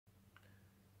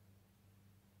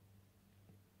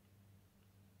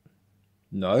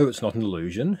No, it's not an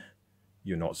illusion.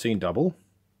 You're not seeing double.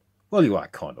 Well, you are,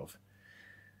 kind of.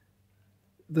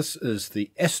 This is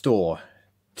the Astor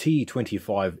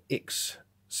T25X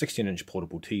 16-inch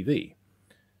portable TV.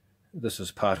 This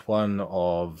is part one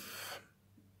of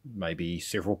maybe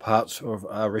several parts of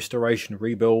a restoration,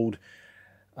 rebuild,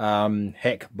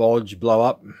 hack, bodge, blow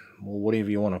up, or whatever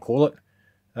you want to call it.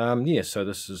 Yeah, so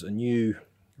this is a new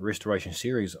restoration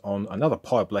series on another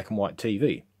Pi black and white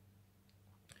TV.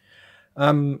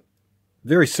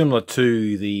 Very similar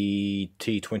to the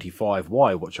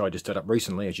T25Y, which I just did up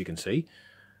recently, as you can see.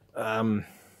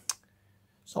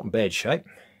 It's not in bad shape.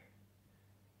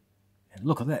 And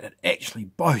look at that, it actually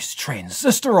boasts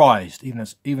transistorized,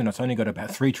 even it's only got about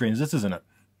 3 transistors in it.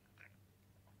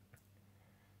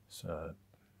 So,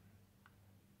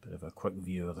 bit of a quick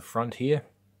view of the front here.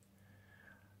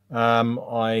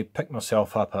 I picked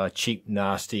myself up a cheap,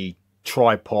 nasty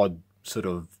tripod sort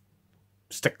of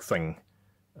stick thing.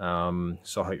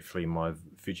 So hopefully my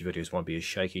future videos won't be as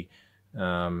shaky.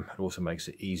 It also makes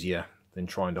it easier than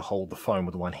trying to hold the phone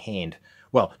with one hand.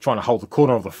 Well, trying to hold the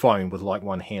corner of the phone with like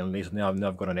one hand. Now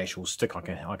I've got an actual stick I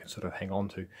can sort of hang on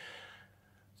to.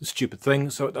 It's a stupid thing,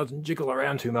 so it doesn't jiggle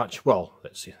around too much. Well,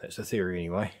 that's the theory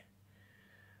anyway.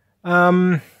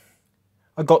 I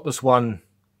got this one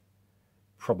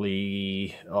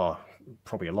probably a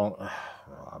long,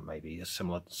 maybe a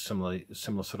similar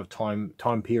sort of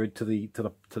time period to the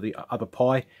other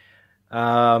Pi.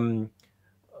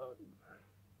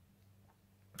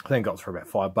 I think I got for about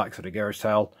 $5 at a garage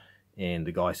sale, and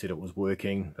the guy said it was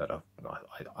working. But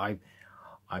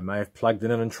I may have plugged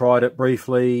it in and tried it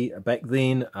briefly back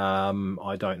then.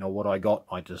 I don't know what I got.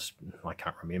 I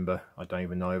can't remember. I don't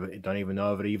even know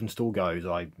if it even still goes.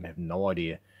 I have no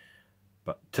idea.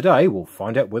 But today we'll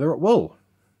find out whether it will,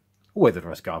 or whether it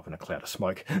must go up in a cloud of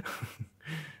smoke.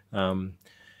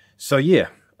 So yeah,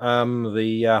 I've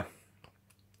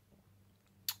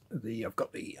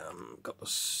got the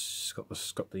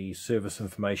service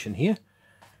information here.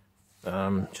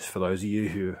 Just for those of you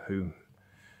who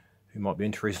might be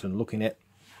interested in looking at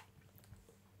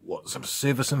what some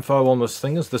service info on this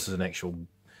thing is. This is an actual.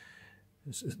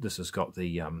 This has got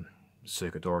the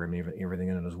circuit diagram and everything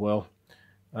in it as well.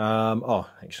 Oh,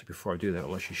 actually, before I do that,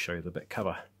 I'll actually show you the back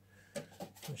cover.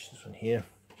 Which is this one here.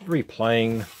 Very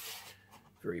plain,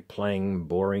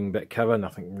 boring back cover.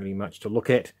 Nothing really much to look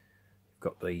at.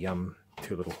 Got the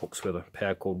 2 little hooks where the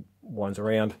power cord winds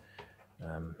around.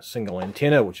 Single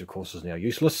antenna, which of course is now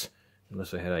useless,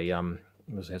 unless I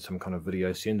had some kind of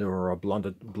video sender or a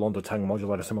blonder tongue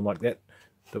modulator, something like that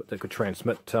could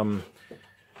transmit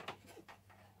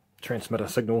a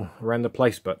signal around the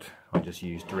place. But I just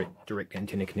use direct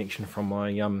antenna connection from my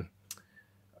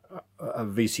a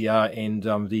VCR and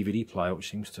DVD player, which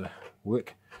seems to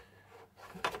work.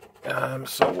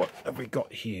 So what have we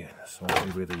got here? So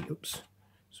where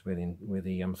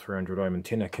the 300 ohm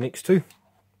antenna connects to,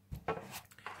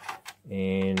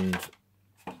 and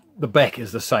the back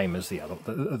is the same as the other.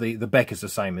 The back is the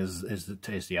same as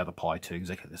the other Pi 2,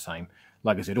 exactly the same.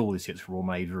 Like I said, all these sets were all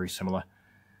made very similar.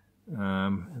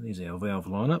 And there's our valve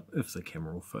lineup. If the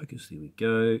camera will focus, there we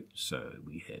go. So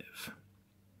we have.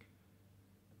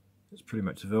 That's pretty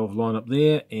much the valve lineup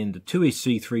there, and the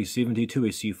 2SC370,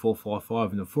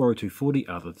 2SC455, and the 40240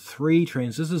 are the 3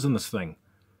 transistors in this thing.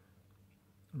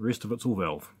 The rest of it's all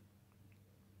valve.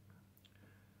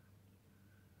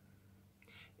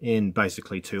 And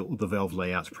basically the valve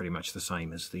layout's pretty much the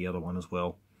same as the other one as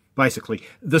well. Basically,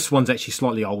 this one's actually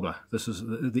slightly older. This is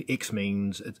the X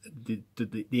means the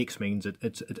X means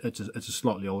it's a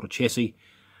slightly older chassis,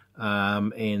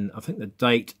 and I think the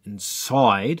date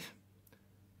inside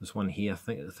this one here, I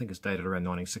think it's dated around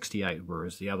 1968,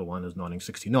 whereas the other one is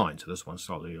 1969. So this one's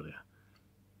slightly earlier.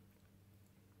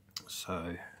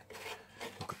 So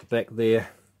look at the back there.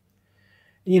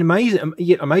 And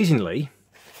yet amazingly,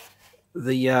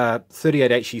 the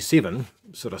 38HE7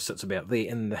 sort of sits about there,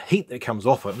 and the heat that comes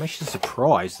off it makes you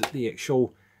surprised that the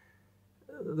actual,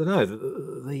 I don't know,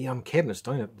 the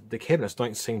cabinets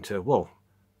don't seem to, well,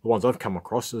 the ones I've come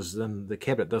across is the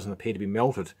cabinet doesn't appear to be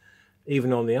melted,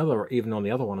 even on the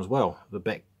other one as well. The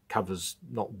back cover's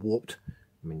not warped.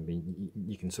 I mean,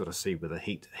 you can sort of see where the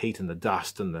heat and the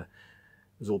dust and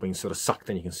is all being sort of sucked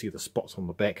in. You can see the spots on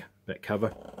the back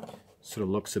cover. Sort of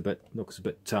looks a bit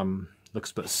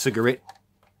cigarette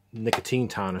nicotine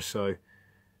tarnish. So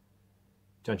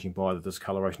judging by the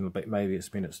discoloration of the back, maybe it's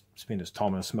spent its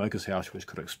time in a smoker's house, which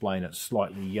could explain its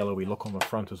slightly yellowy look on the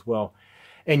front as well.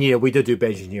 And yeah, we did do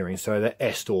badge engineering. So the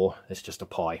Astor, it's just a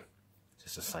Pi.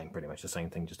 It's the same, pretty much the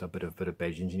same thing, just a bit of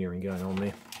badge engineering going on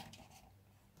there.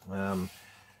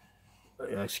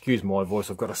 excuse my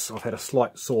voice. I've had a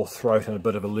slight sore throat and a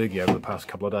bit of a lurgy over the past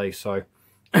couple of days, so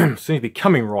seems to be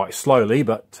coming right slowly.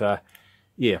 But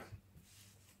yeah,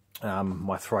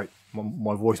 my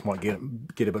voice might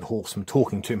get a bit hoarse from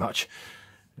talking too much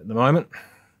at the moment.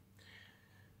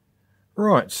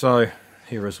 Right, so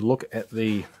here is a look at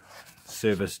the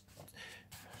service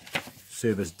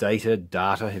data,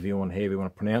 however you want to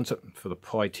pronounce it, for the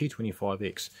Pi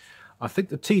T25X. I think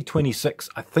the T26,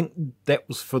 I think that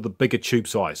was for the bigger tube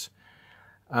size.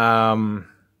 I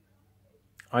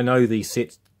know these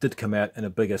sets did come out in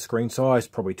a bigger screen size,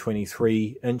 probably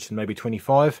 23 inch and maybe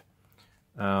 25.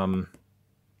 I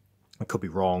could be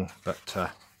wrong, but so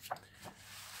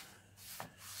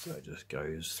it just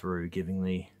goes through giving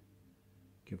a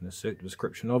circuit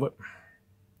description of it.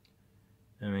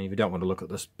 I mean, if you don't want to look at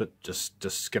this bit, just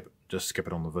skip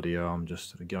it on the video. I'm just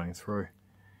sort of going through.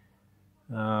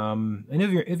 And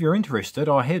if you're interested,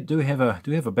 I do have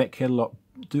a back catalog.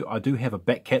 I do have a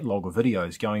back catalog of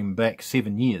videos going back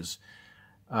 7 years.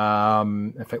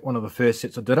 In fact, one of the first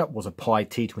sets I did up was a Pi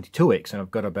T22X, and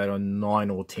I've got about a 9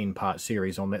 or 10 part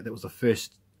series on that. That was the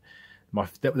first,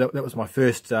 that was my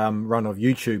first run of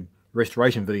YouTube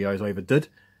restoration videos I ever did.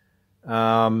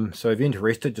 So if you're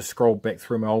interested, just scroll back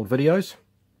through my old videos.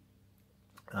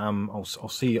 I'll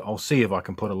see if I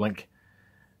can put a link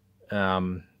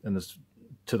to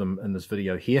them in this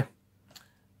video here.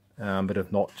 But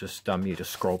if not, just yeah,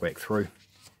 just scroll back through.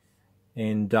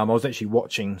 And I was actually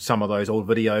watching some of those old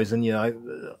videos, and you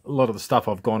know, a lot of the stuff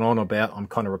I've gone on about, I'm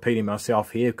kind of repeating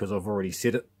myself here because I've already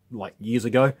said it like years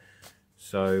ago.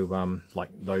 So like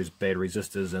those bad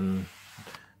resistors and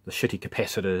the shitty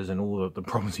capacitors and all the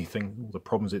problems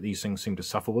that these things seem to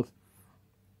suffer with.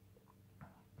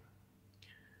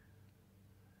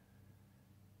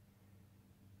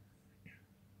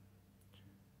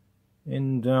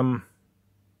 And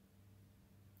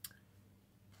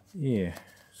yeah,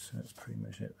 so that's pretty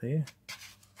much it there.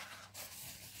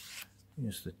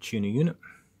 Here's the tuner unit,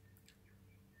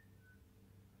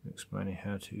 explaining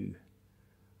how to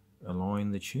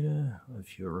align the tuner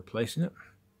if you're replacing it.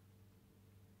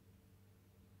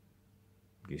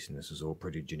 I'm guessing this is all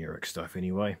pretty generic stuff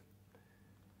anyway.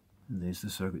 And there's the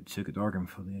circuit diagram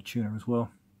for the tuner as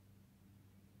well,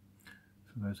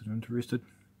 for those that are interested.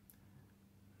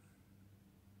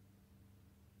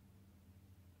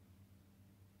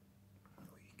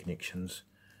 Connections,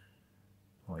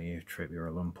 yeah, trap your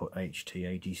input, HT,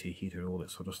 AGC heater, all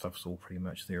that sort of stuff's all pretty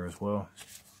much there as well.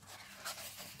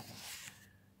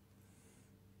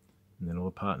 And then all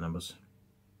the part numbers,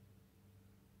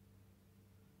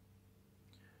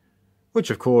 which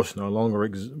of course no longer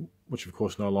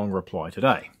apply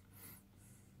today.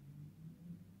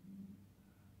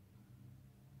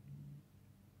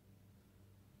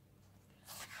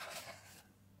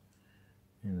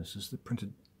 And this is the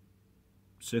printed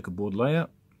circuit board layout.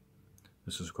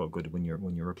 This is quite good when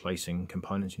you're replacing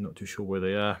components you're not too sure where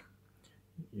they are.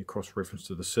 You cross-reference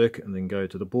to the circuit and then go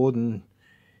to the board. And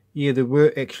yeah, there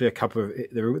were actually a couple of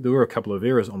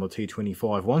errors on the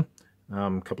T25 one.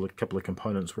 Couple of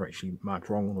components were actually marked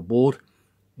wrong on the board,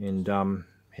 and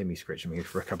had me scratching my head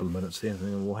for a couple of minutes there.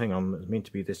 And well, hang on, that's meant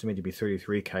to be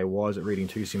 33K. Why is it reading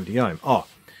 270 ohm? Oh,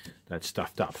 that's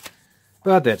stuffed up,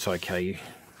 but that's okay.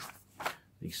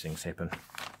 These things happen.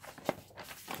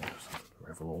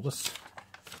 All this,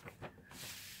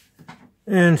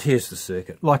 and here's the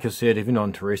circuit. Like I said, if you're not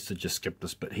interested, just skip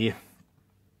this bit here.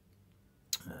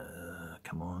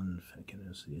 Come on,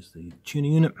 here's the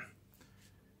tuning unit.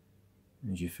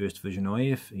 There's your first vision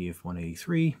IF,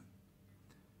 EF183.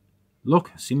 Look,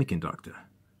 semiconductor,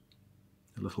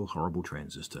 a little horrible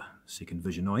transistor. Second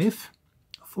vision IF,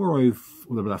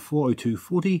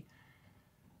 40240,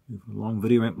 long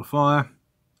video amplifier.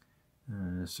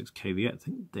 6 kV, I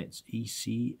think that's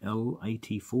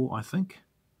ECL84, I think.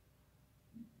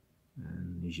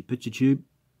 And there's your picture tube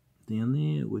down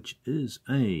there, which is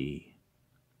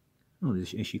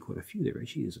there's actually quite a few there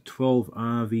actually. There's a 12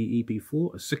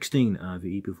 RVEP4, a 16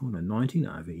 RVEP4, and a 19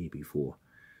 RVEP4.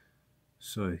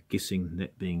 So guessing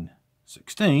that being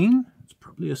 16, it's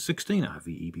probably a 16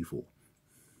 RVEP4.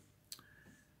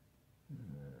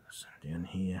 So down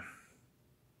here,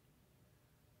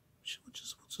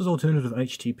 what's this alternative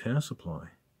HT power supply?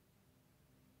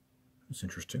 That's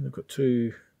interesting. They've got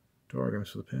two diagrams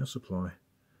for the power supply.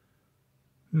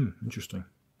 Interesting.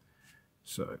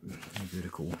 So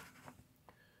vertical.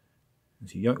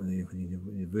 There's your yoke,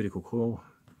 the vertical coil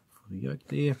for the yoke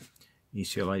there.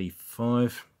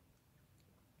 ECL85.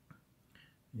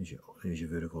 There's your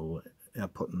vertical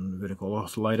output and vertical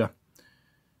oscillator.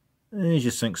 There's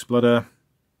your sync splitter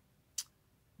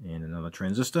and another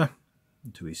transistor.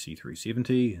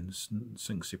 2SC370 and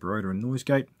sync separator and noise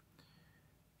gate,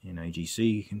 and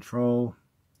AGC control.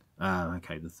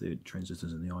 Okay, the third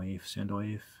transistors in the IF, sound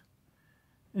IF,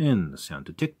 and the sound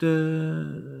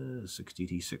detector,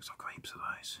 6DT6, I've got heaps of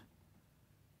those.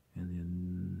 And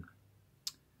then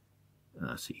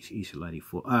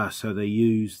ECL84. So they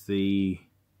use the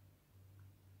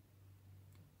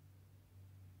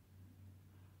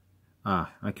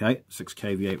okay,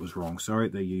 6kV8 was wrong, sorry,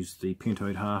 they used the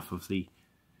pentode half of the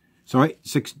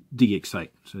 6DX8,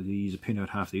 so they use a pentode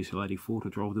half of the ECL84 to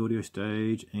drive the audio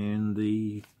stage, and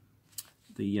the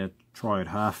triode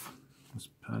half as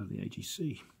part of the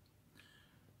AGC.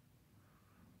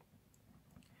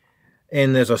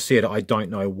 And as I said, I don't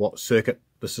know what circuit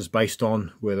this is based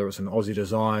on, whether it's an Aussie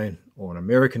design or an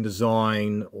American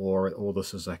design, or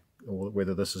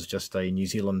whether this is just a New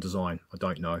Zealand design. I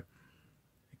don't know.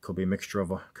 It could be a mixture of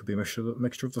the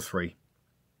three.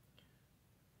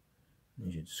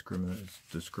 There's your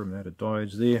discriminated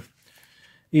diodes there.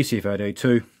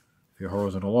 ECF8A2 for your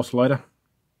horizontal oscillator.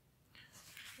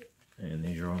 And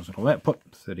there's your horizontal output,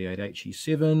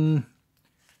 38HE7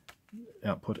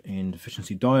 output and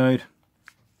efficiency diode,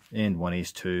 and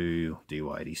 1S2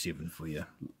 DY87 for your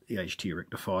EHT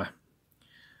rectifier.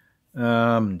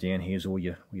 Down here's all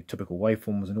your typical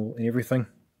waveforms and everything.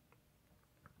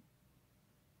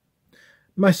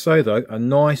 Must say though, a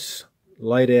nice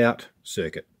laid out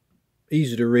circuit,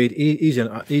 easy to read, easy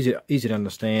to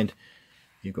understand.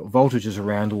 You've got voltages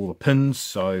around all the pins,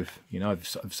 so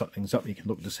if something's up, you can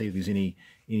look to see if there's any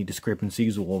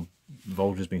discrepancies or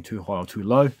voltage being too high or too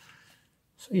low.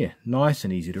 So yeah, nice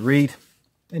and easy to read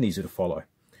and easy to follow.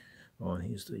 Oh, and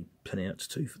here's the pinouts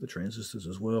too for the transistors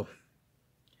as well.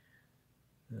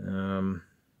 But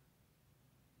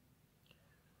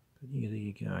yeah, there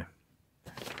you go.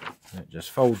 That just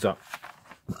folds up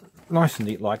nice and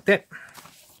neat like that,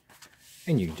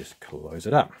 and you can just close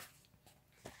it up.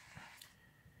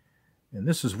 And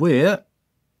this is where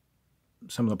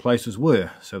some of the places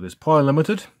were. So there's Pi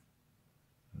Limited,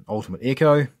 Ultimate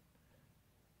Echo,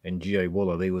 and GA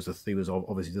Waller. These are the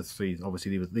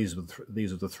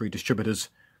three distributors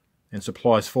and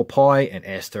suppliers for Pi and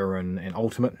Astor and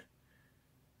Ultimate. I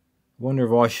wonder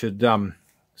if I should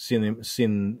send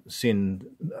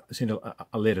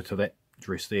a letter to that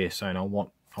address there saying I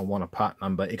want a part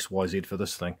number XYZ for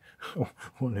this thing. I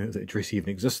wonder if that address even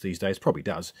exists these days. Probably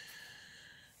does.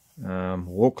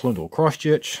 Auckland or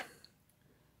Christchurch.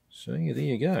 So yeah, there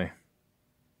you go.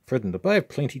 Printed in the Bay of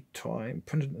Plenty by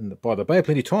the Bay of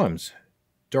Plenty Times,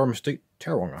 Durham Street,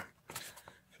 Tauranga.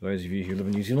 For those of you who live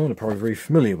in New Zealand are probably very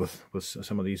familiar with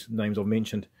some of these names I've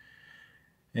mentioned.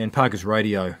 And Parker's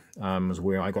Radio is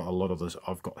where I got a lot of this.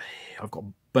 I've got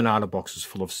banana boxes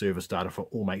full of service data for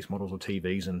all makes, models of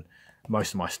TVs, and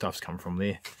most of my stuff's come from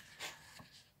there.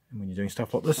 And when you're doing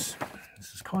stuff like this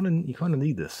is you kind of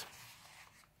need this.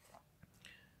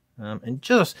 And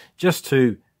just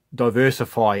to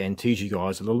diversify and tease you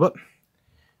guys a little bit,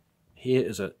 here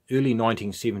is an early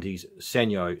 1970s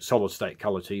Sanyo solid state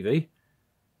color TV.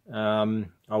 I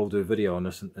will do a video on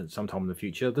this sometime in the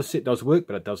future. This set does work,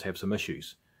 but it does have some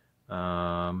issues.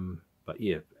 But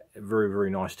yeah, very,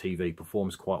 very nice TV,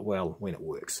 performs quite well when it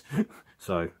works.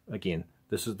 So again,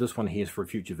 this one here is for a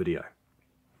future video.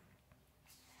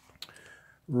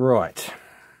 Right.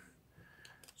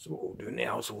 So what we'll do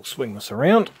now is we'll swing this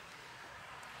around.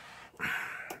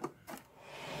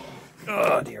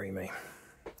 Oh, dearie me.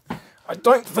 I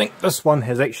don't think this one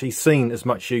has actually seen as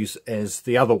much use as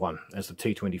the other one, as the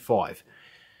T25.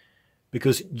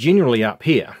 Because generally up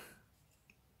here,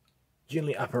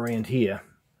 around here,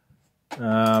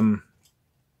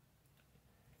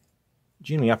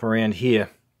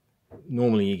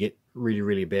 normally you get really,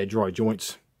 really bad dry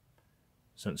joints,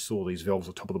 since all these valves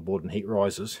are top of the board and heat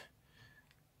rises.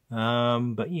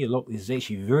 But yeah, look, there's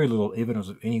actually very little evidence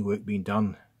of any work being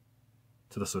done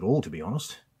to this at all, to be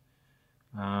honest.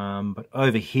 But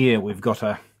over here we've got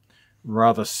a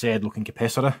rather sad looking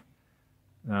capacitor.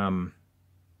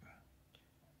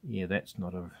 Yeah, that's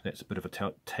a bit of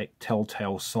a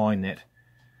telltale sign that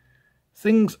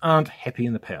things aren't happy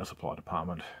in the power supply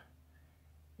department.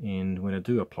 And when I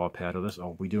do apply power to this,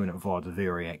 I'll be doing it via the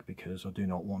Variac, because I do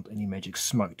not want any magic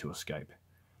smoke to escape.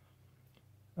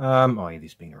 Oh yeah,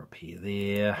 there's been a repair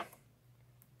there.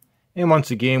 And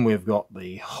once again, we've got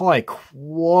the high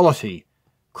quality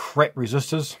crap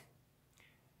resistors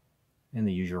and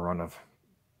the usual run of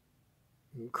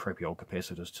crappy old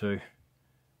capacitors too.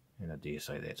 And I dare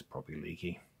say that's probably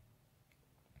leaky.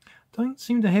 Don't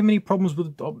seem to have many problems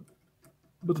with the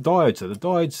diodes. So the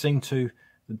diodes seem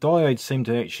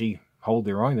to actually hold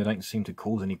their own. They don't seem to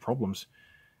cause any problems.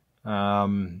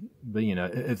 But you know,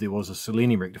 if there was a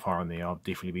selenium rectifier in there, I'll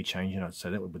definitely be changing it. So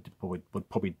that would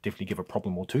probably definitely give a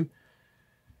problem or two.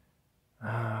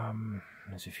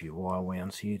 There's a few wire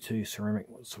wounds here too. Ceramic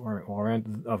wire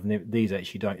wound. These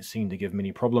actually don't seem to give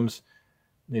many problems.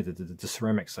 Neither do the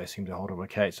ceramics. They seem to hold up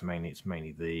okay. It's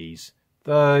mainly these,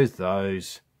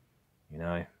 those. You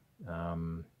know,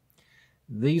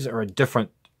 these are a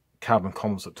different carbon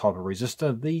composite type of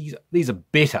resistor. These are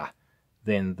better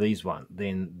than these ones.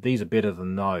 These are better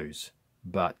than those,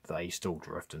 but they still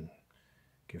drift and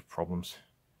give problems.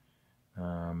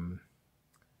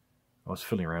 I was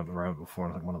fiddling around before,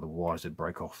 and I think one of the wires did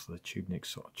break off the tube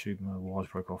next tube. One of the wires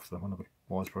broke off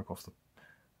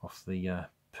the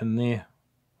pin there,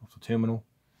 off the terminal.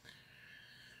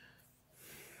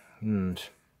 And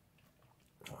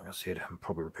like I said, I'm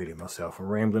probably repeating myself and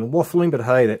rambling and waffling, but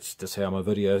hey, that's just how my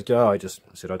videos go. I just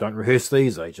said I don't rehearse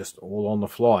these; they just all on the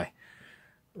fly.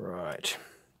 Right.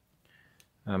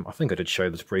 I think I did show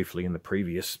this briefly in the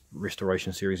previous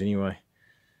restoration series anyway.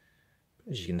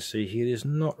 As you can see here, there's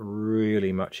not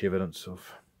really much evidence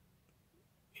of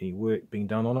any work being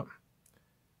done on it.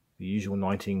 The usual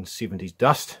 1970s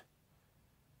dust,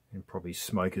 and probably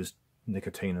smoker's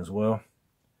nicotine as well.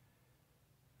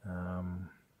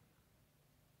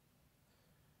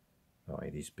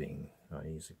 There's been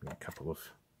a couple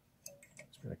of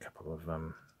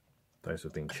those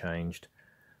have been changed.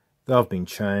 They've been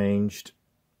changed.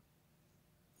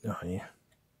 Oh yeah,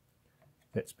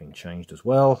 that's been changed as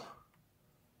well.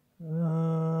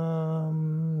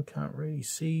 Can't really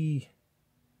see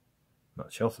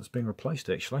much else that's been replaced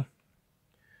actually.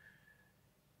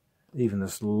 Even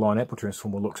this line apple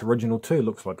transformer looks original too.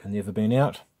 Looks like it's never been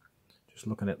out. Just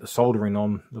looking at the soldering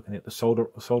on, looking at the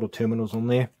solder terminals on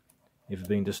there, never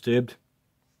been disturbed.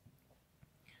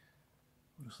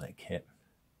 What's that cap?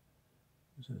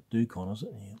 Is it a Ducon, is it?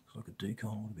 Yeah, looks like a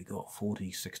Ducon. What have we got?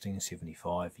 40, 16,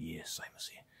 75. Yeah, same as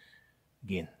here.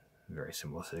 Again, very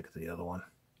similar circuit to the other one.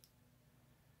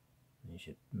 There's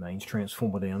your mains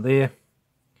transformer down there.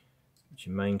 That's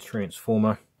your mains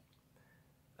transformer.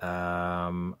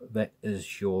 That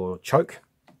is your choke.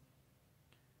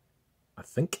 I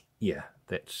think. Yeah,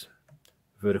 that's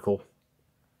vertical.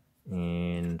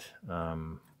 And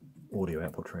audio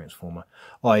output transformer.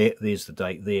 Oh yeah, there's the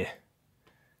date there.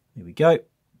 There we go.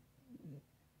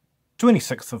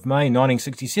 26th of May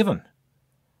 1967.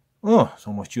 Oh, it's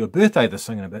almost your birthday this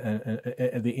thing at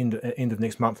the end of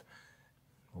next month.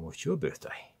 Almost your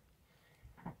birthday.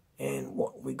 And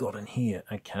what we got in here?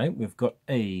 Okay, we've got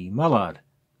a Mullard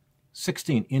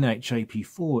 16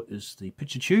 NHAP4 is the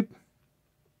picture tube.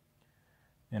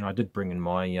 And I did bring in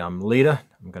my leader.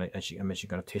 I'm actually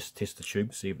going to test the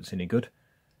tube, see if it's any good.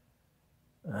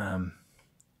 And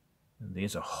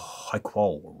there's a high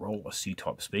quality roller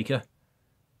C-type speaker.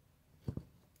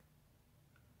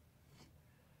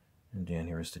 And down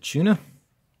here is the tuner.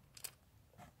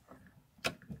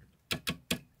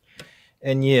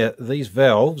 And yeah, these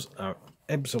valves are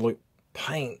absolute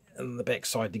pain in the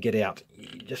backside to get out.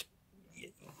 You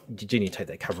need to take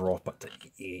that cover off, but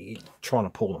you're trying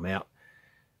to pull them out.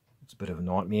 It's a bit of a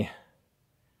nightmare.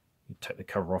 You take the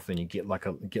cover off, then you get like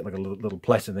a little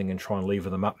plastic thing and try and lever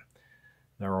them up.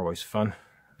 They're always fun.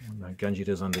 No gunge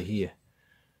is under here.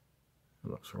 It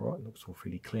looks alright. Looks all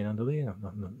fairly clean under there.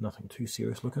 Nothing too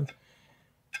serious looking.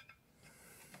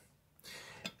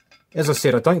 As I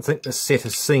said, I don't think this set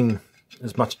has seen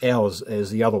as much hours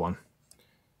as the other one.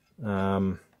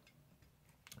 To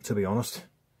be honest,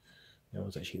 that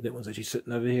one's actually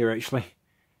sitting over here actually.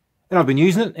 And I've been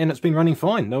using it, and it's been running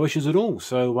fine, no issues at all.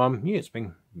 So yeah, it's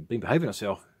been behaving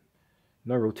itself,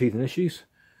 no real teething issues.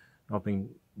 I've been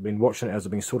watching it as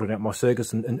I've been sorting out my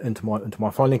circuits and into my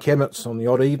filing cabinets on the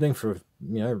odd evening for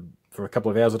a couple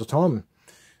of hours at a time.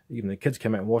 Even the kids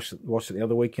came out and watched it the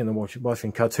other weekend and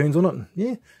watching cartoons on it. And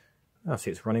yeah, I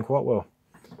see it's running quite well.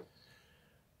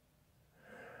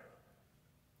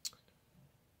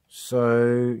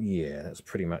 So yeah, that's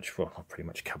pretty much, well, I pretty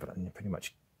much covered it, and pretty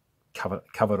much covered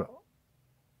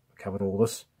all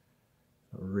this.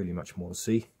 Not really much more to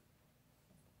see,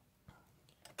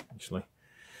 actually.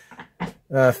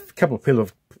 A couple of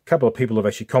people have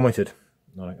actually commented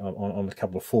on a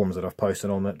couple of forums that I've posted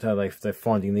on that they're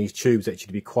finding these tubes actually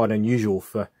to be quite unusual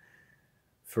for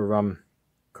some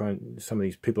of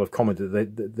these people have commented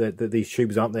that these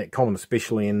tubes aren't that common,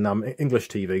 especially in English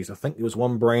TVs. I think there was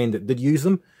one brand that did use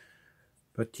them,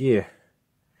 but yeah.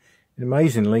 And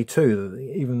amazingly too,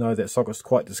 even though that socket's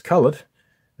quite discoloured,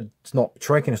 it's not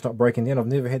tracking, it's not breaking down. I've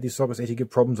never had these sockets actually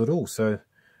give problems at all. So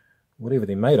whatever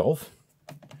they're made of,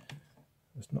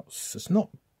 it's not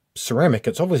ceramic.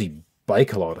 It's obviously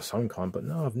Bakelite of some kind, but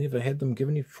no, I've never had them give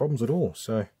any problems at all.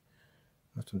 So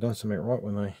Must have done something right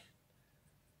when they,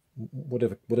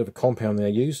 whatever compound they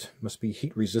used, must be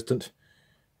heat resistant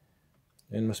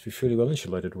and must be fairly well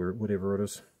insulated, whatever it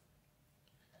is.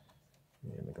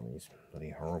 Yeah, look at these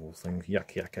bloody horrible things.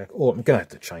 Yuck, yuck, yuck. Oh, I'm gonna have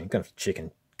to change. Gonna have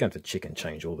to check and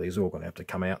change all these. All gonna have to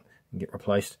come out and get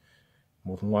replaced,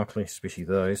 more than likely, especially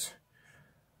those.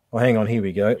 Oh, hang on, here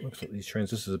we go. Looks like these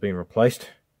transistors have been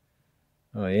replaced.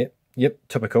 Oh yeah, yep,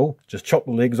 typical. Just chop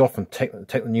the legs off and take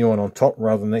the new one on top,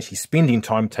 rather than actually spending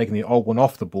time taking the old one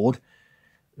off the board.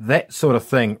 That sort of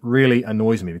thing really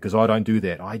annoys me, because I don't do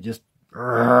that. I just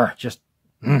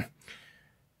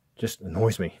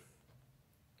annoys me.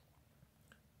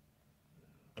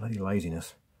 Bloody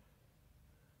laziness.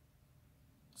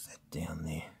 What's that down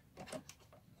there?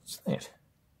 What's that?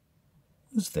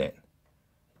 What's that?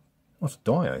 Oh, it's a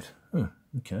diode. Oh,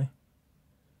 okay.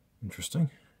 Interesting.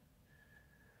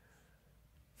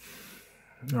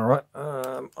 Alright,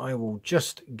 I will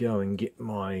just go and get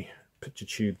my picture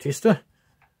tube tester,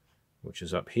 which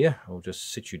is up here. I'll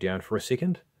just sit you down for a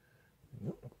second.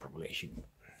 Probably should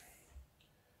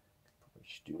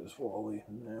do this while we...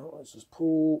 Now, let's just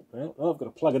pull... Well, I've got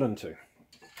to plug it in too.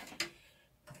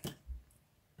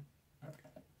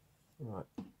 Right.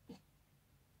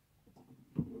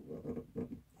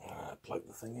 Plug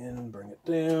the thing in, bring it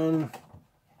down.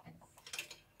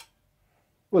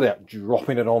 Without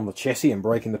dropping it on the chassis and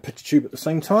breaking the picture tube at the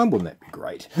same time. Wouldn't that be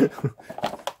great?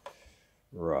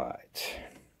 Right.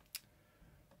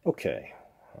 Okay.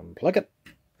 Unplug it.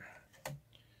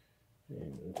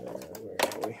 And where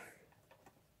are we?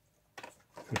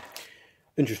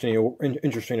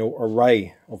 Interesting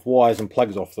array of wires and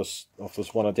plugs off this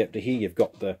one adapter here. You've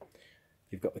got the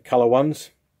colour ones,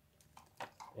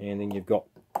 and then you've got,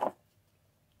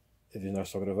 if there's no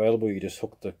socket available, you just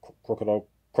hook the crocodile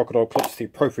clips to the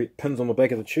appropriate pins on the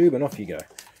back of the tube, and off you go.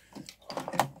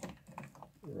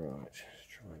 Right, let's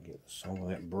try and get this on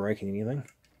without breaking anything.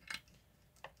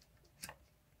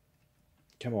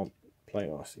 Come on, play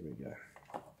nice. There we go.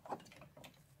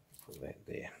 Put that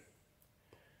there.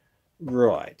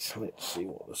 Right, let's see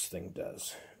what this thing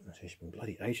does. It's actually been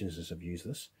bloody ages since I've used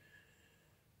this.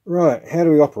 Right, how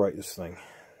do we operate this thing?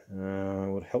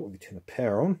 It would help if we turn the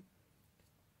power on.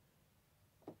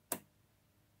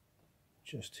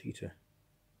 Just heater.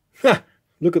 Ha!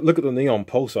 Look at the neon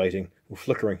pulsating or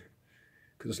flickering.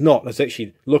 Because it's not. It's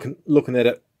actually looking at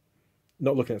it,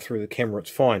 not looking at it through the camera.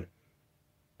 It's fine.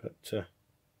 But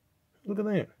look at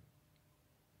that.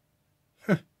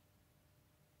 Huh.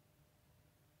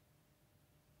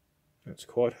 That's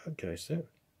quite hard case, that.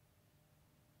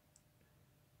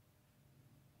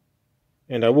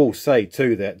 And I will say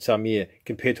too that yeah,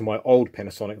 compared to my old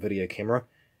Panasonic video camera,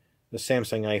 the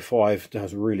Samsung A5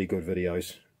 does really good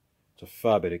videos. It's a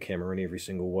far better camera in every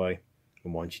single way.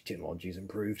 And mind you, technology's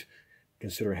improved,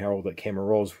 considering how old that camera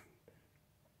was,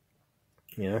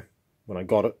 you know, when I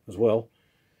got it as well.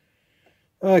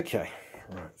 Okay,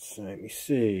 right, so let me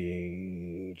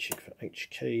see. Check for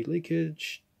HK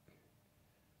leakage.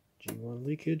 G1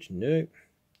 leakage, no.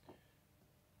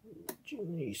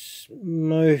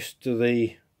 Most of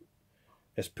the,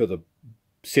 as per the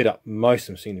setup, most of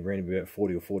them seem to be around about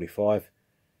 40 or 45.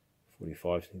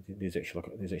 45. There's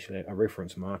actually a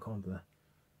reference mark on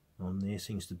there.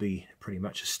 Seems to be pretty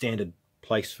much a standard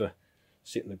place for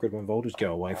setting the grid 1 voltage.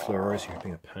 Go away, fluoros, you're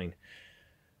being a pain.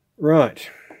 Right.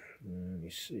 Let me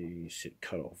see. Set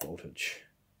cutoff voltage.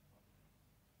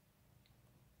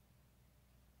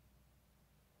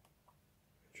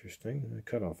 Interesting.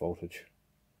 Cutoff voltage.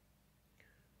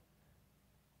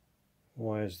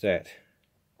 Why is that?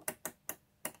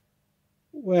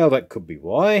 Well, that could be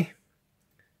why.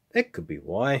 That could be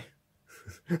why.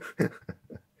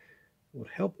 Would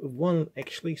help if one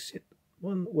actually set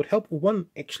one. Would help if one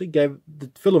actually gave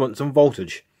the filament some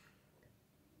voltage.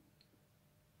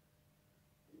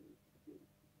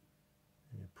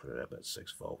 Put it up at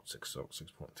 6 volts,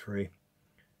 6.3.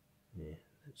 Yeah,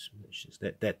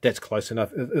 that's close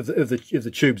enough. If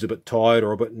the tube's a bit tired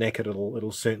or a bit knackered,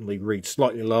 it'll certainly read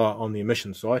slightly lower on the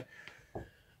emission side.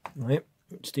 Yep,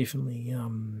 it's definitely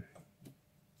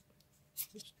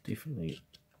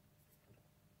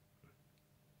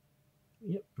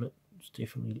yep, it's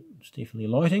definitely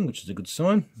lighting, which is a good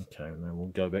sign. Okay, and then we'll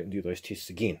go back and do those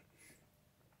tests again.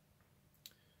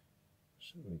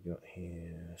 So we've got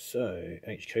here, so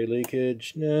HK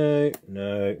leakage, no,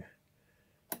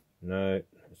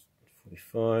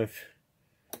 45.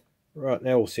 Right,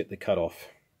 now we'll set the cutoff.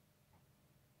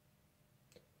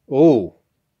 Oh,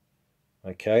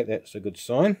 okay, that's a good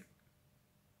sign.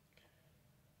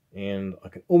 And I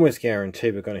can almost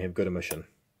guarantee we're going to have good emission.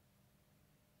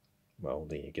 Well,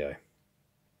 there you go.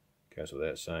 Goes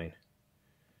without saying.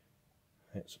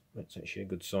 That's actually a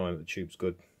good sign that the tube's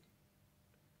good.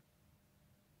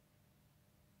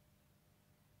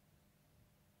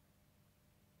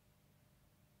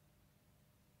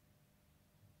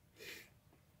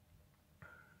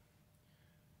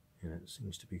 And it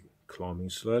seems to be climbing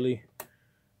slowly.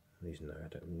 I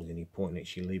don't think there's any point in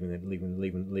actually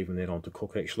leaving that on to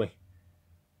cook actually.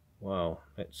 Wow,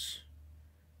 that's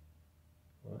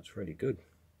really good.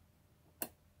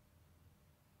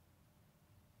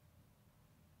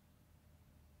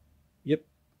 Yep.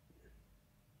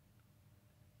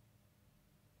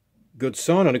 Good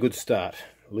sign and a good start.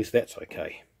 At least that's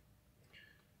okay.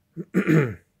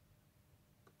 Right,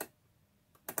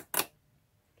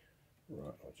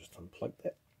 I'll just unplug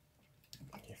that.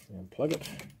 Definitely unplug it.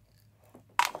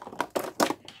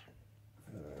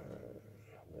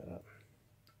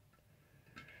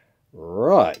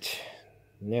 Right,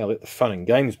 now let the fun and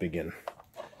games begin.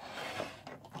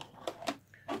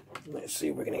 Let's see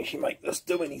if we can actually make this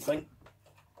do anything.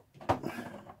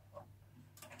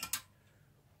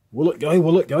 Will it go?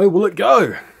 Will it go? Will it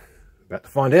go? About to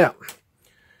find out.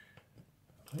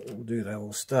 What we'll do though,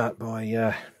 we'll start by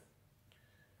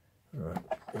right,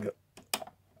 we've got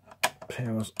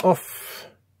powers off,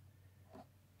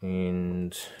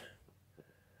 and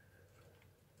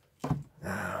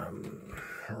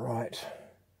right,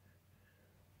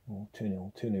 I'll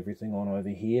turn everything on over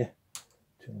here,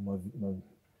 turn my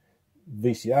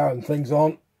VCR and things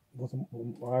on with an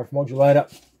RF modulator,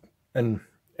 in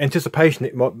anticipation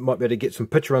that might be able to get some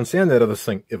picture and sound out of this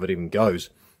thing, if it even goes.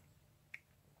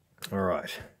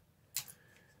 Alright.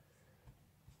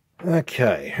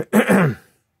 Okay. Why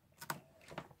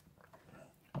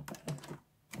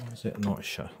is that not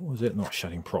shut? Why is that not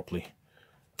shutting properly?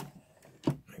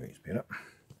 Maybe it's better.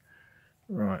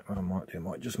 Right, what I might do, I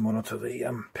might just monitor the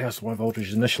power supply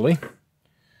voltage initially.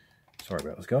 Sorry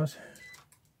about this, guys.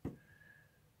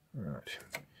 Right,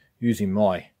 using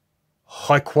my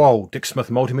high-qual Dick Smith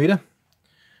multimeter,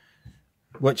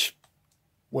 which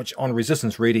on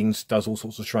resistance readings does all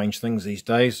sorts of strange things these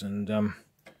days, and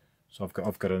so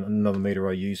I've got another meter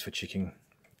I use for checking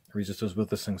resistors with.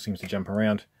 This thing seems to jump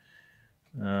around.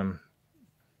 You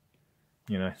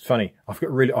know, it's funny.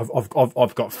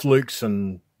 I've got flukes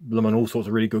and all sorts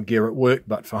of really good gear at work,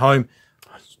 but for home,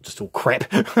 it's just all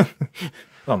crap.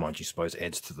 Oh, mind you, suppose it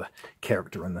adds to the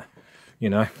character and the, you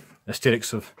know,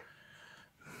 aesthetics of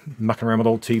mucking around with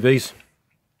old TVs.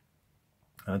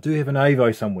 I do have an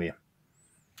Avo somewhere.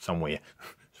 It's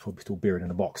probably still buried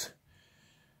in a box.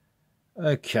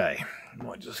 Okay,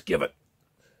 might just give it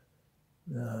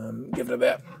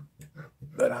about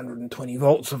 120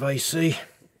 volts of AC.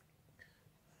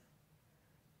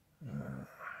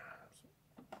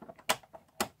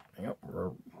 Yep,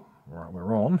 we're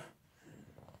on.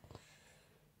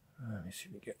 Let me see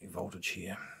if we get any voltage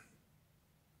here.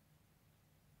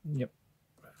 Yep,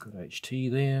 I've got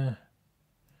HT there.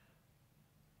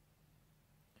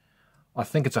 I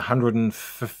think it's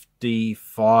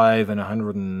 155 and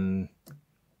 100 and,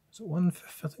 is it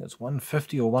 150? I think it's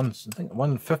 150 or I think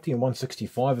 150 and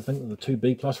 165. I think are the two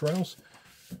B plus rails.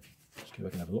 Let's see if I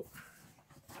can have a look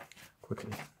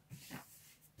quickly.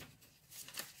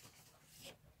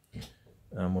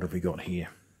 What have we got here?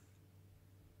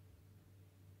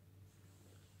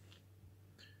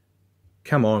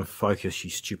 Come on, focus, you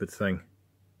stupid thing.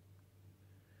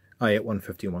 Oh yeah,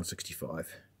 150 and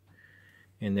 165.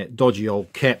 And that dodgy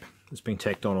old cap that's been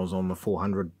tacked on was on the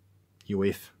 400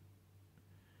 UF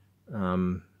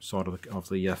side of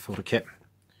the filter cap.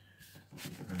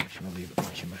 Actually,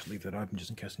 I must leave that open just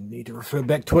in case I need to refer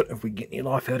back to it if we get any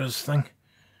life out of this thing.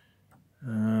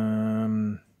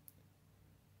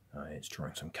 Oh, it's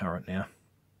drawing some current now.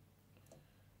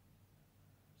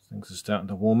 Things are starting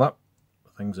to warm up.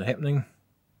 Things are happening.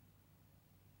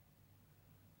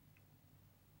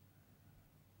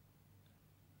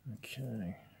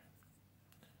 Okay.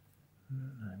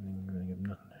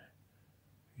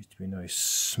 Used to be no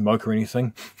smoke or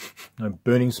anything. No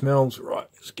burning smells. Right,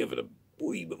 let's give it a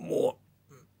wee bit more.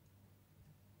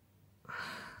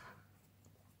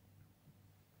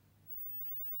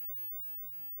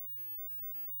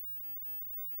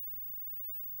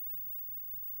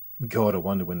 God, I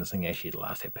wonder when this thing actually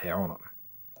last had power on it.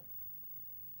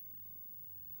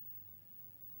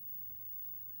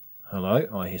 Hello,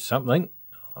 I hear something.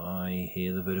 I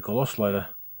hear the vertical oscillator.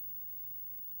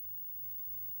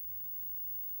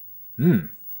 Hello,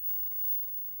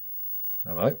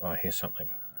 I hear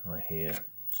something. I hear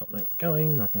something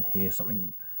going. I can hear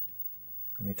something.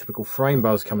 I can hear typical frame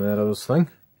buzz coming out of this thing.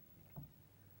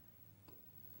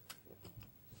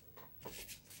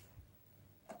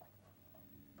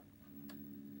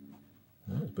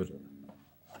 But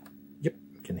yep,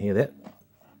 hear that.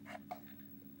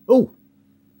 Oh!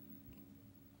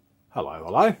 Hello,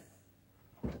 hello.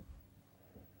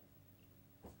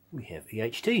 We have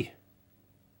EHT.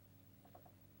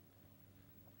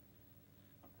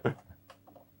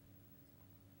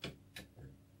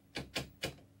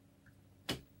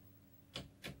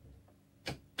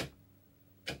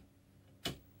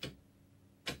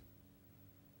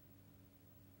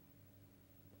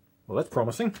 Well, that's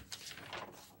promising.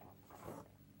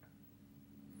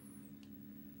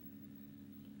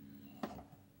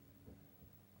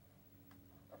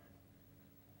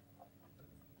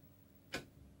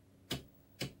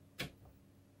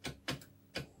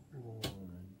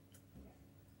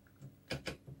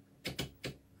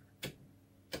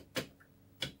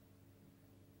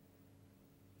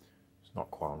 It's not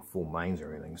quite on full mains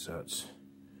or anything, so it's...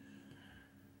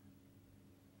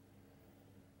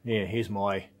 Yeah, here's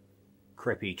my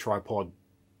crappy tripod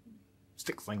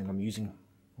stick thing that I'm using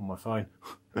on my phone.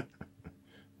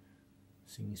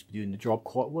 Seems to be doing the job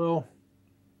quite well.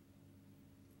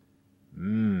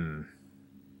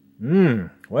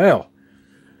 Well,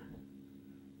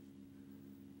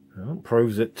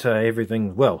 proves that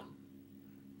everything, well,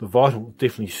 the vital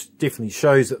definitely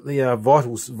shows that the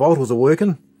vitals are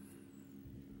working.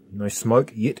 No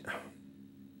smoke yet.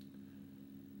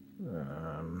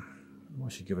 I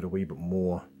should give it a wee bit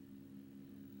more.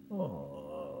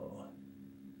 Oh.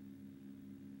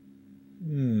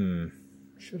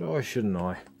 Should I, shouldn't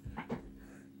I?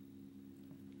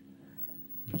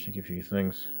 Check a few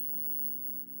things.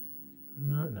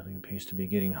 No, nothing appears to be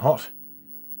getting hot.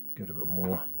 Give it a bit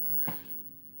more.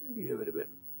 Give it a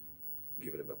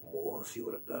bit more, see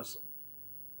what it does.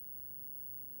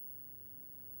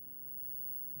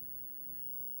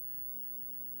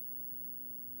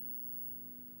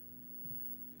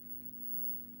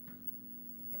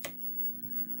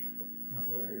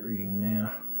 What are we reading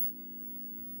now?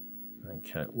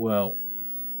 Okay, well,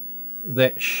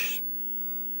 that's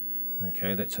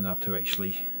that's enough to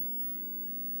actually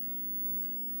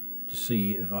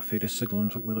see if I feed a signal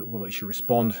into it, will it actually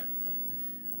respond.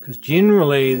 Because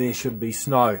generally there should be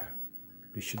snow.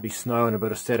 There should be snow and a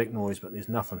bit of static noise, but there's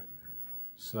nothing.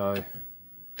 So,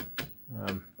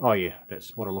 oh yeah,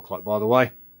 that's what it looked like, by the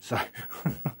way. So,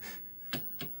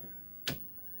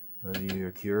 whether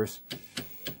you're curious.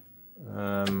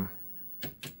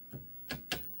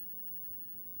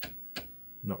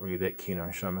 Not really that keen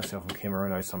on showing myself on camera. I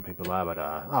know some people are, but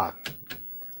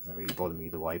doesn't really bother me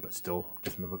either way. But still,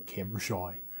 just I'm a bit camera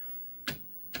shy.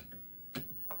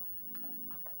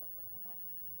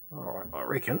 All right, I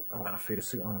reckon I'm going to feed a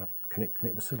signal. I'm going to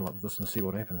connect the signal up with this and see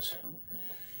what happens.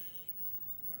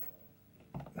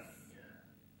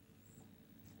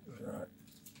 Right.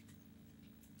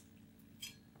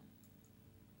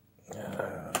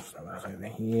 Over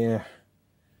here.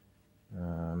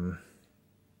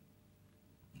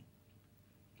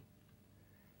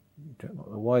 Don't like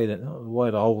the way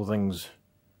the whole thing's.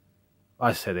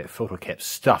 I say that filter cap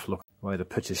stuff. Look, the way the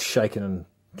pitch is shaking and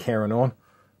carrying on.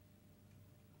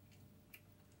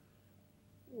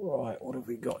 Right, what have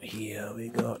we got here? We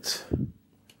got. So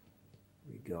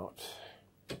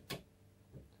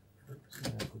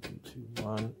 2,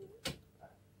 1.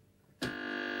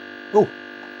 Oh.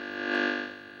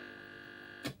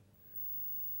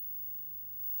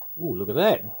 Oh, look at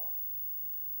that.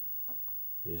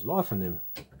 There's life in them.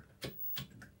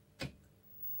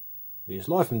 There's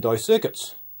life in those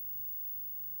circuits.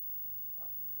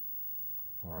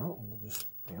 Alright, we'll just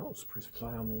let's press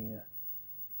play on the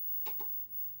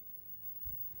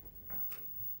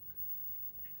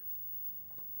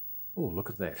oh, look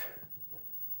at that.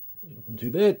 Look into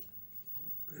that.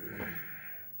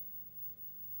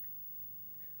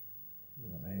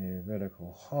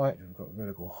 Vertical height, we've got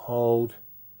vertical hold.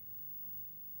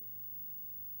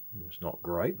 It's not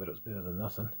great, but it's better than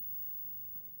nothing.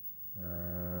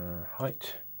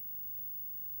 Height.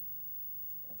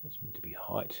 That's meant to be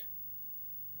height.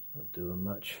 It's not doing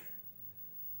much.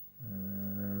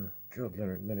 God,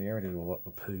 linearity is all up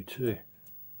the poo too.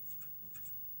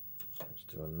 It's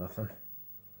doing nothing.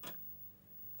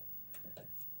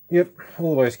 Yep,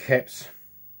 all those caps.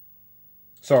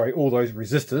 Sorry, all those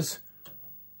resistors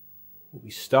will be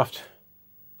stuffed,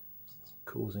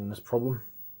 causing this problem.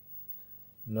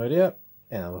 No doubt,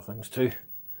 and other things too.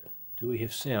 Do we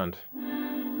have sound?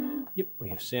 Yep, we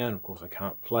have sound. Of course, I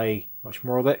can't play much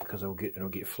more of that because it'll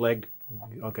get flagged.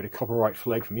 I'll get a copyright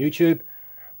flag from YouTube.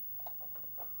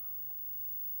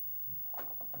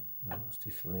 It's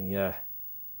definitely, the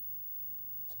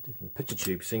picture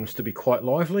tube seems to be quite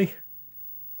lively.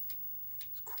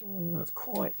 It's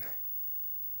quite.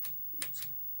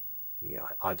 Yeah,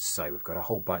 I'd say we've got a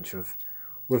whole bunch of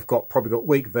we've probably got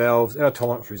weak valves, out of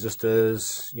tolerance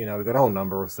resistors, you know, we've got a whole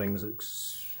number of things. It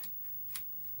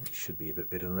should be a bit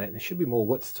better than that. There should be more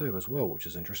width too as well, which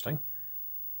is interesting.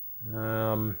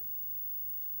 It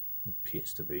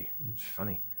appears to be. It's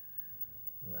funny.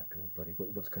 Bloody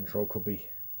width control could be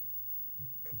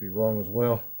wrong as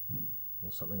well,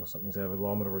 or something's out of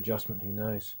alignment or adjustment. Who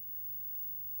knows?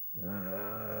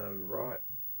 Right,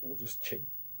 we'll just check.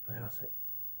 How's it?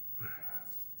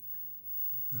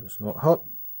 It's not hot.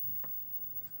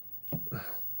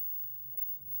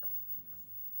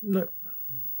 No.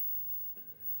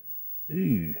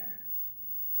 Ooh.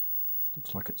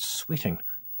 Looks like it's sweating.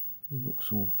 It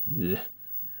looks all. Ugh.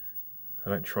 I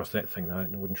don't trust that thing though. I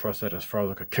wouldn't trust that as far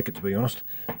as I could kick it, to be honest.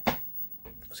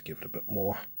 Let's give it a bit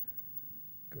more.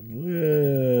 A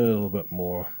little bit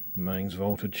more mains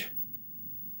voltage.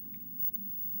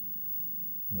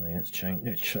 Oh, yeah, it's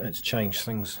changed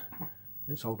things.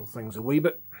 It's altered things a wee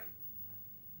bit.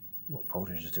 What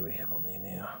voltages do we have on there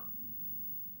now?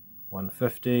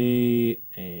 150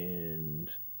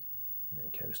 and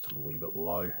okay, we're still a wee bit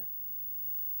low.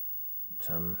 But,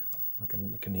 I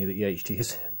can hear the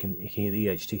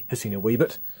EHT hissing a wee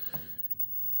bit.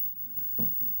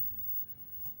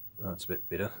 That's a bit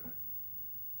better.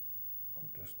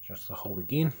 Just the hold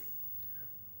again.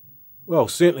 Well,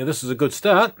 certainly this is a good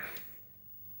start.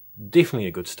 Definitely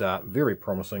a good start. Very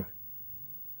promising.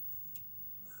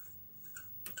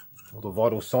 All the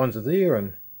vital signs are there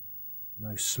and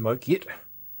no smoke yet.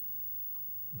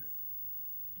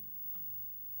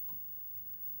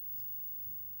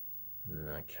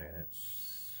 Okay,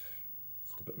 that's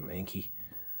a bit manky.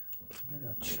 What about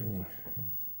our tuning?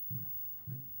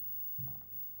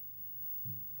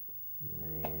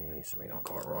 Yeah, something not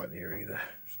quite right there either.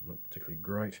 It's not particularly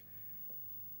great.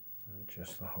 So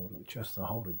just the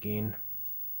hold again.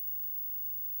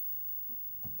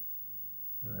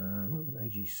 What about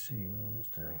AGC? What is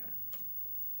that doing?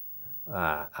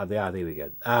 There we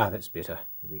go. That's better.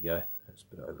 There we go. That's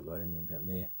a bit overloading about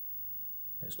there.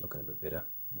 That's looking a bit better.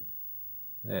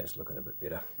 That's looking a bit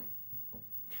better.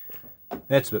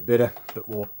 That's a bit better. Bit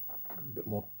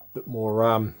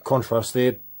more contrast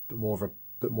there. Bit more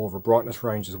of a brightness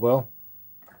range as well.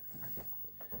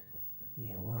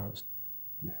 Yeah, well,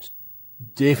 it's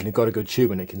definitely got a good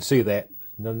tube, and you can see that.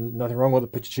 Nothing wrong with the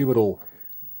picture tube at all.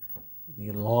 The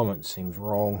alignment seems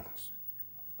wrong.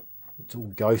 It's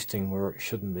all ghosting where it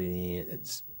shouldn't be.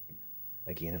 It's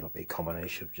again, it'll be a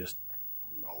combination of just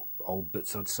old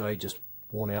bits, I'd say, just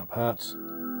worn out parts.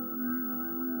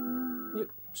 Yep,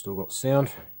 still got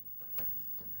sound.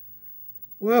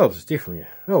 Well, it's definitely,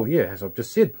 oh yeah, as I've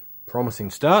just said, promising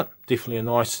start. Definitely a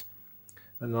nice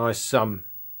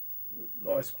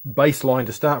baseline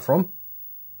to start from.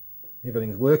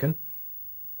 Everything's working.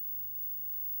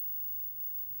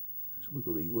 So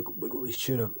wiggle these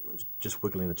tuner, just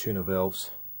wiggling the tuner valves.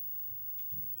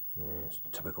 Yeah, it's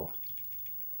typical.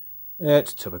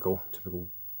 It's typical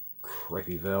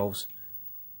crappy valves.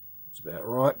 It's about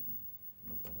right.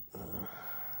 I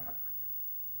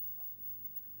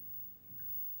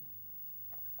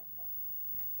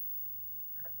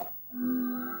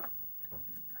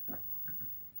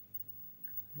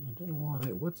don't know why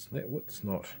that width's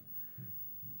not.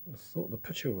 I thought the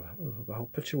whole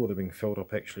picture would have been filled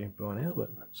up actually by now, but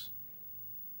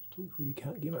still really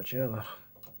can't get much out of that.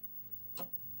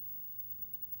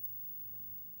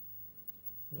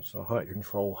 So height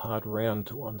control hard round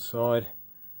to one side.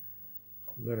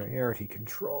 Linearity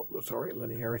control.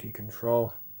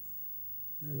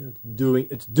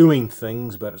 It's doing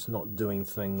things, but it's not doing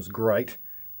things great.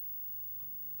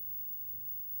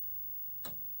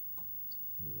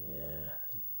 Yeah.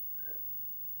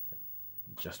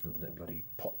 Adjustment, that bloody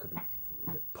pot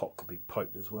could be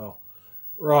poked as well.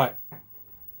 Right.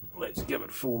 Let's give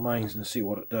it full mains and see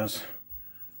what it does.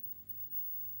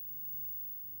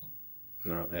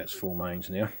 Right, that's full mains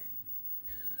now.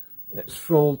 That's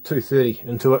full 230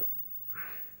 into it.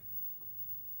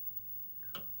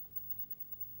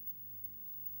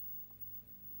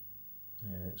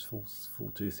 Yeah, it's full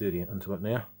 230 into it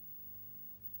now.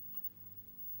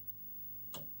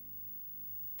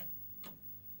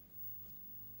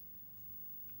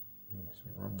 Yeah,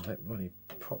 something wrong with that bloody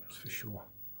pot, that's for sure.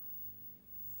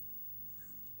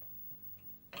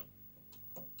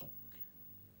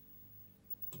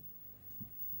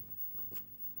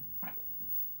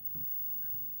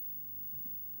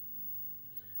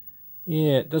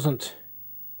 Yeah, it doesn't.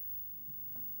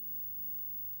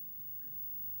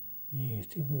 Yeah, it's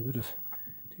definitely a bit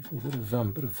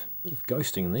of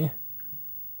ghosting there.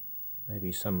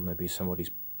 Maybe somebody's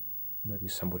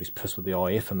pissed with the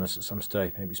IF in this at some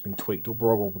stage. Maybe it's been tweaked or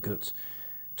broggled because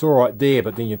It's all right there,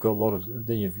 but then you've got a lot of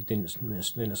then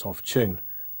it's off tune.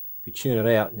 If you tune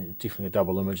it out, it's definitely a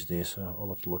double image there. So I'll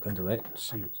have to look into that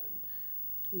and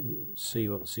see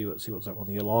what's up with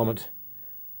the alignment.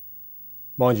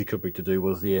 Mind you, could be to do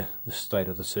with the state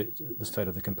of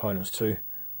the components too,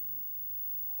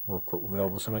 or a crook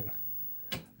valve or something.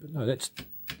 But no, that's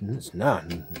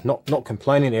not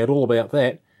complaining at all about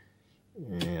that.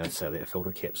 Yeah, I'd say that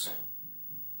filter cap's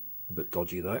a bit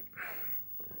dodgy though.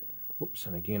 Whoops,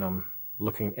 and again I'm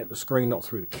looking at the screen, not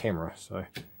through the camera, so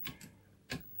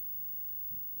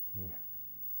yeah.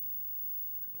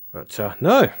 But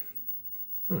no,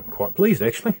 I'm quite pleased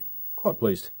actually, quite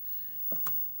pleased.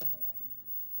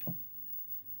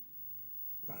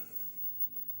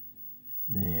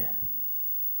 Yeah,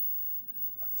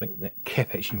 I think that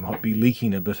cap actually might be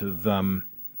leaking a bit of yeah,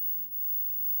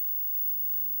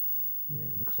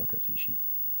 it looks like it's actually,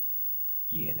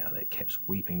 yeah, now that cap's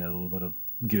weeping a little bit of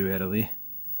goo out of there.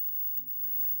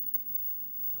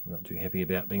 I'm not too happy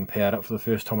about being powered up for the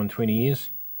first time in 20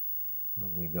 years. What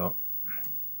have we got?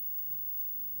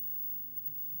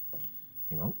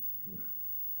 Hang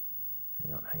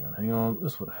on.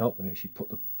 This would help and actually put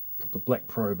the black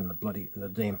probe in the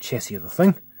damn chassis of the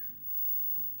thing.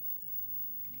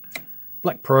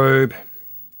 Black probe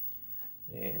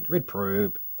and red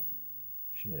probe.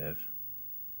 Should have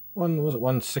was it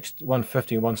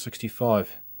 150 and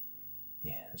 165?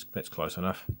 Yeah, that's close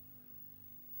enough.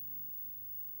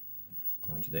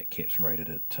 Mind you, that cap's rated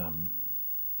at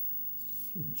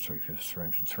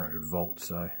 300 volts,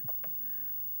 so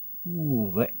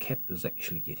ooh, that cap is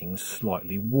actually getting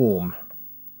slightly warm.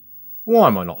 Why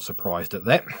am I not surprised at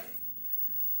that?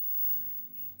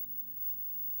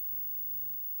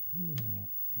 Everything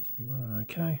appears to be running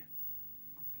okay.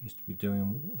 Appears to be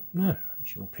doing, no,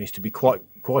 she appears to be quite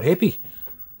happy,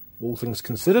 all things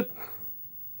considered.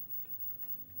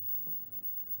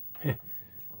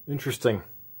 Interesting.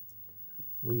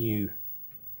 When you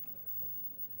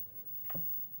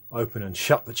open and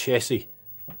shut the chassis,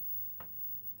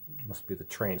 it must be the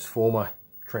transformers.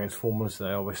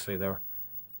 They're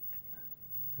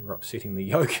upsetting the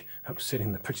yoke,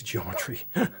 upsetting the pitch geometry.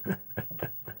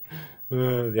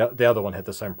 The other one had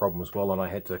the same problem as well, and I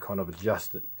had to kind of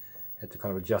adjust it.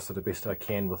 The best I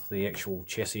can with the actual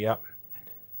chassis up.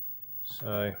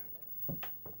 So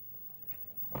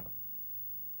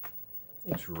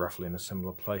it's roughly in a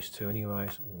similar place too,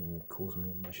 anyways. It causing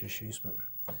me much issues, but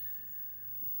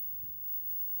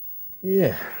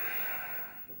yeah.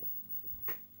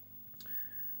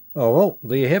 Oh well,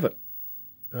 there you have it.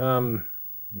 You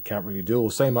can't really do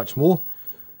or say much more,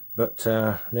 but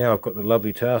now I've got the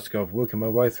lovely task of working my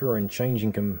way through and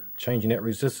changing out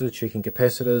resistors, checking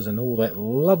capacitors, and all that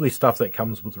lovely stuff that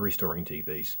comes with restoring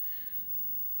TVs.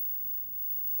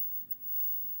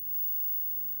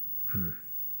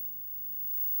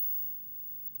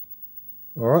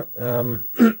 Alright,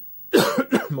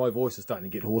 my voice is starting to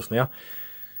get hoarse now,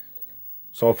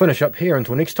 so I'll finish up here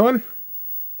until next time.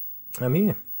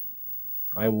 Yeah,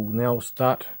 I will now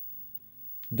start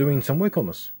doing some work on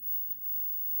this.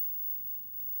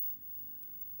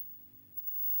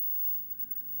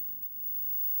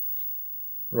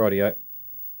 Rightio,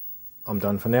 I'm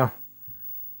done for now,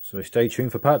 so stay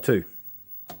tuned for part 2.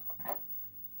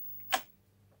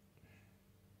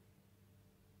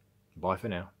 Bye for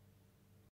now.